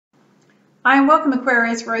Hi and welcome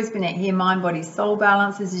Aquarius, Rose Burnett here, Mind, Body, Soul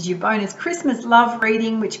Balance. This is your bonus Christmas love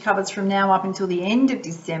reading, which covers from now up until the end of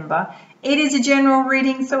December. It is a general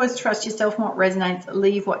reading, so as trust yourself and what resonates,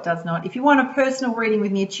 leave what does not. If you want a personal reading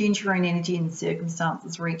with me, attune to your own energy and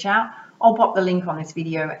circumstances, reach out. I'll pop the link on this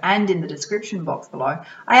video and in the description box below.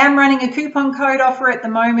 I am running a coupon code offer at the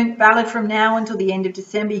moment, valid from now until the end of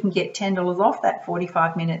December. You can get $10 off that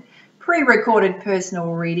 45-minute pre-recorded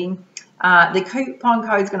personal reading. The coupon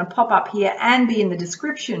code is going to pop up here and be in the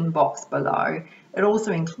description box below. It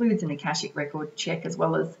also includes an Akashic Record Check, as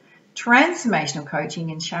well as transformational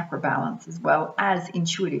coaching and chakra balance, as well as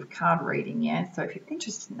intuitive card reading. Yeah, so if you're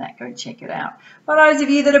interested in that, go check it out. For those of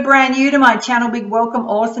you that are brand new to my channel, big welcome.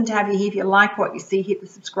 Awesome to have you here. If you like what you see, hit the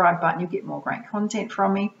subscribe button. You'll get more great content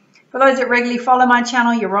from me. For those that regularly follow my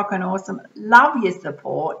channel, you're rocking awesome. Love your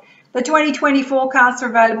support. The 2020 forecasts are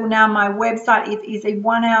available now on my website. It is a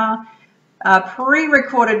 1-hour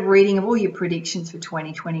pre-recorded reading of all your predictions for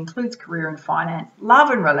 2020, includes career and finance, love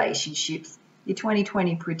and relationships, your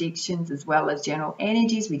 2020 predictions, as well as general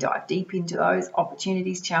energies. We dive deep into those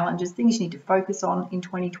opportunities, challenges, things you need to focus on in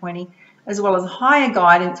 2020, as well as higher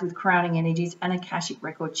guidance with crowning energies and Akashic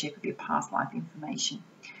Record Check of your past life information.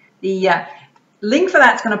 The link for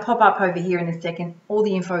that's going to pop up over here in a second. All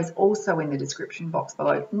the info is also in the description box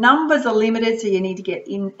below. Numbers are limited, so you need to get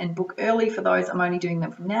in and book early for those. I'm only doing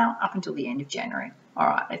them from now up until the end of January. All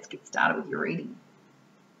right, let's get started with your reading.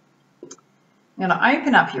 I'm going to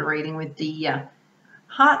open up your reading with the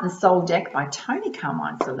Heart and Soul deck by Tony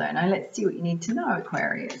Carmine Salerno. Let's see what you need to know,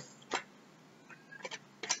 Aquarius.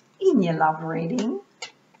 In your love reading.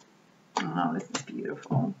 Oh, this is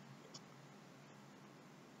beautiful.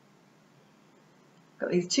 Got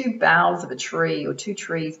these two boughs of a tree, or two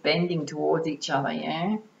trees bending towards each other,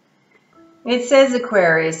 yeah? It says,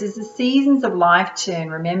 Aquarius, as the seasons of life turn,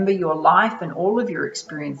 remember your life and all of your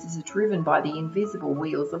experiences are driven by the invisible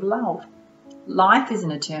wheels of love. Life is an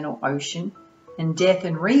eternal ocean, and death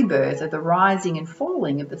and rebirth are the rising and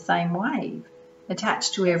falling of the same wave.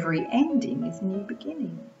 Attached to every ending is a new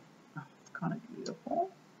beginning. Oh, it's kind of beautiful.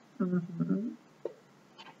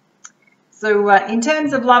 So in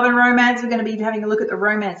terms of love and romance, we're going to be having a look at the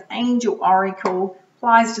Romance Angel Oracle.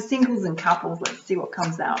 Applies to singles and couples. Let's see what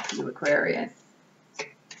comes out for you, Aquarius.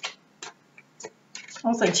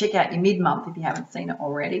 Also check out your mid-month if you haven't seen it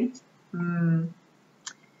already.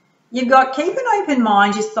 You've got keep an open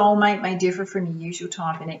mind. Your soulmate may differ from your usual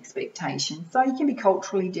type and expectation. So you can be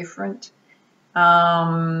culturally different.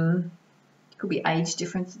 Could be age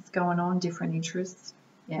differences going on, different interests.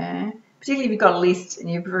 Yeah. Particularly if you've got a list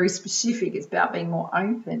and you're very specific, it's about being more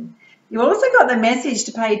open. You've also got the message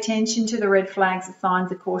to pay attention to the red flags, the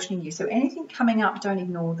signs are cautioning you. So anything coming up, don't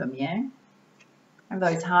ignore them, yeah? Have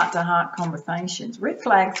those heart-to-heart conversations. Red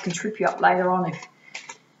flags can trip you up later on if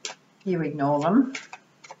you ignore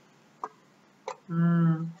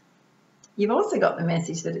them. You've also got the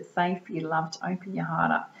message that it's safe for your love to open your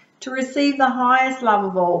heart up, to receive the highest love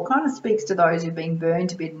of all. Kind of speaks to those who've been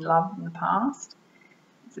burned a bit in love in the past.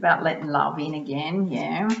 It's about letting love in again,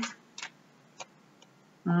 yeah.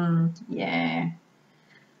 Yeah.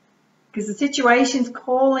 Because the situation's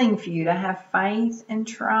calling for you to have faith and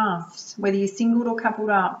trust, whether you're singled or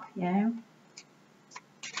coupled up, yeah.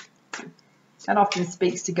 That often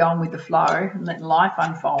speaks to going with the flow and letting life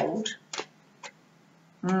unfold.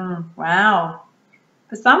 Wow.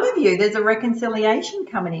 For some of you, there's a reconciliation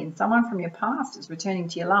coming in. Someone from your past is returning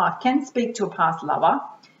to your life. Can speak to a past lover.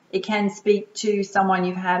 It can speak to someone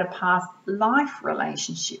you've had a past life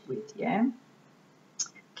relationship with, yeah?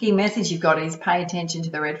 Key message you've got is pay attention to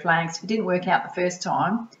the red flags. If it didn't work out the first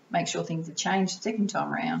time, make sure things have changed the second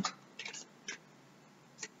time around.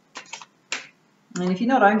 And if you're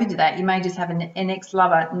not open to that, you may just have an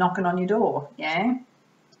ex-lover knocking on your door, yeah?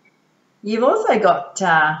 You've also got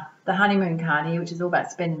the honeymoon card here, which is all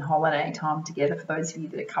about spending holiday time together for those of you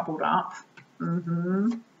that are coupled up.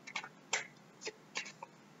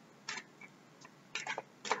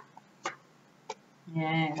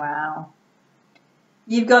 Yeah, wow.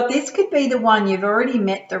 You've got, this could be the one, you've already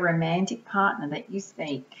met the romantic partner that you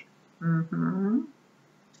seek.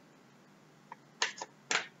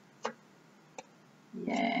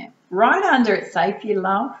 Yeah. Right under it, safe for your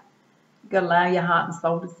love. You've got to allow your heart and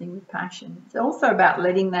soul to sing with passion. It's also about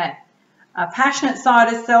letting that passionate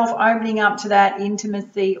side of self, opening up to that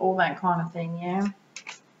intimacy, all that kind of thing, yeah.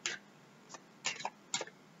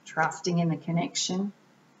 Trusting in the connection.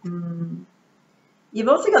 You've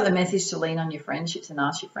also got the message to lean on your friendships and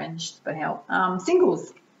ask your friends for help.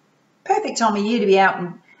 Singles, perfect time of year to be out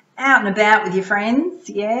and about with your friends,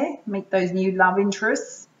 yeah. Meet those new love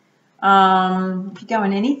interests. If you're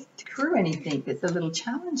going through anything that's a little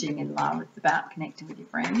challenging in love, it's about connecting with your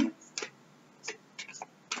friends.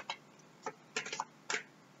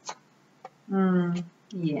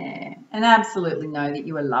 Yeah, and absolutely know that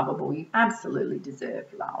you are lovable. You absolutely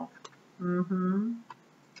deserve love.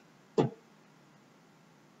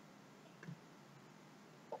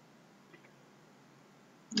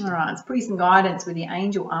 All right, let's put you some guidance with the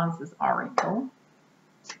Angel Answers Oracle.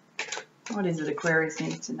 What is it Aquarius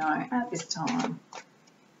needs to know at this time?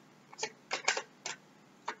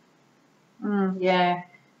 Yeah,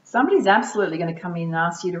 somebody's absolutely going to come in and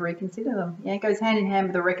ask you to reconsider them. Yeah, it goes hand in hand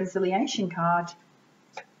with the reconciliation card.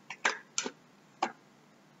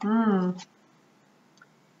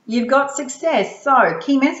 You've got success. So,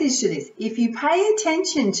 key message to this. If you pay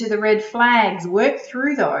attention to the red flags, work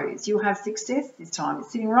through those, you'll have success this time.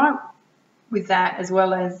 It's sitting right with that, as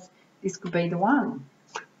well as this could be the one.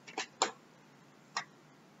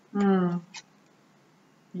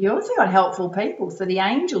 You also got helpful people. So the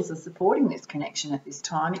angels are supporting this connection at this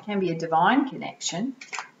time. It can be a divine connection.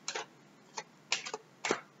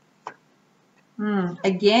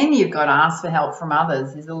 Again, you've got to ask for help from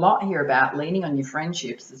others. There's a lot here about leaning on your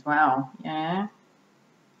friendships as well. Yeah.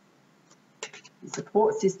 The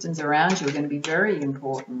support systems around you are going to be very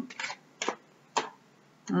important.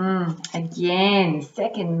 Again,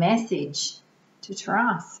 second message, to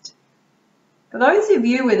trust. For those of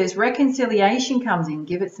you where there's reconciliation comes in,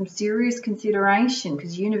 give it some serious consideration,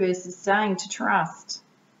 because the universe is saying to trust.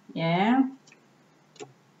 Yeah.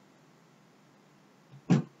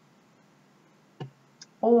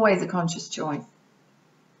 Always a conscious choice.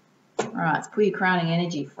 All right, let's pull your crowning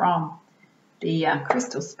energy from the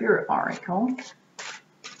Crystal Spirit Oracle.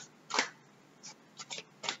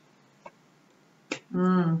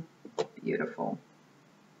 Beautiful.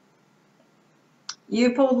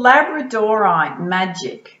 You pulled Labradorite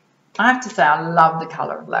Magic. I have to say I love the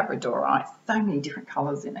colour of Labradorite. So many different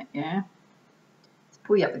colours in it, yeah? Let's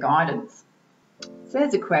pull you up the guidance. It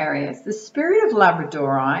says Aquarius, the spirit of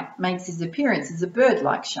Labradorite makes his appearance as a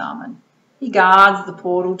bird-like shaman. He guards the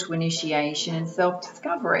portal to initiation and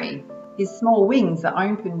self-discovery. His small wings are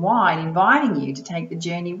open wide, inviting you to take the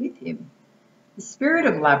journey with him. The spirit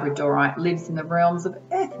of Labradorite lives in the realms of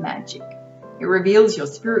earth magic. It reveals your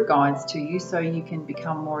spirit guides to you so you can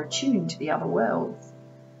become more attuned to the other worlds.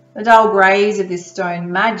 The dull greys of this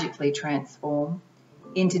stone magically transform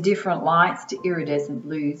into different lights to iridescent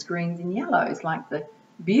blues, greens and yellows, like the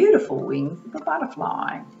beautiful wings of a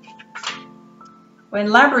butterfly. When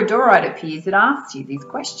Labradorite appears, it asks you these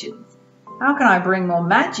questions. How can I bring more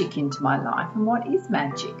magic into my life, and what is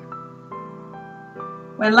magic?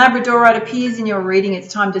 When Labradorite appears in your reading,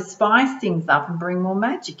 it's time to spice things up and bring more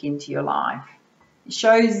magic into your life. It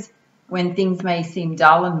shows when things may seem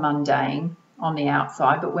dull and mundane on the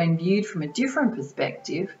outside, but when viewed from a different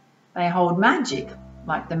perspective, they hold magic,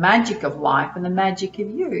 like the magic of life and the magic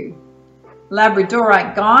of you.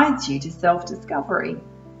 Labradorite guides you to self-discovery,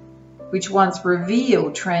 which once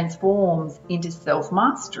revealed transforms into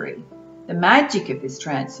self-mastery. The magic of this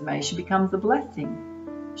transformation becomes a blessing,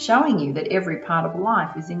 showing you that every part of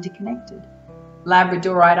life is interconnected.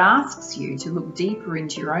 Labradorite asks you to look deeper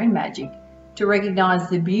into your own magic, to recognize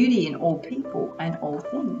the beauty in all people and all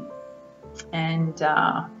things. And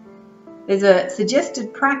there's a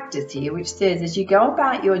suggested practice here which says, as you go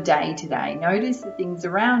about your day today, notice the things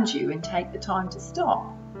around you and take the time to stop.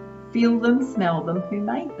 Feel them, smell them, who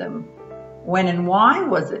made them? When and why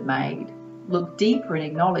was it made? Look deeper and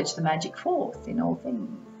acknowledge the magic force in all things.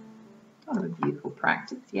 Kind of a beautiful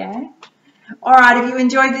practice, yeah? All right, if you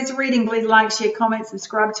enjoyed this reading, please like, share, comment,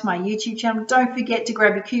 subscribe to my YouTube channel. Don't forget to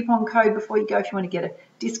grab your coupon code before you go if you want to get a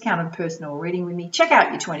discounted personal reading with me. Check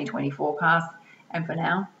out your 2020 forecast. And for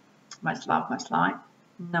now, much love, much light.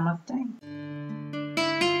 Namaste.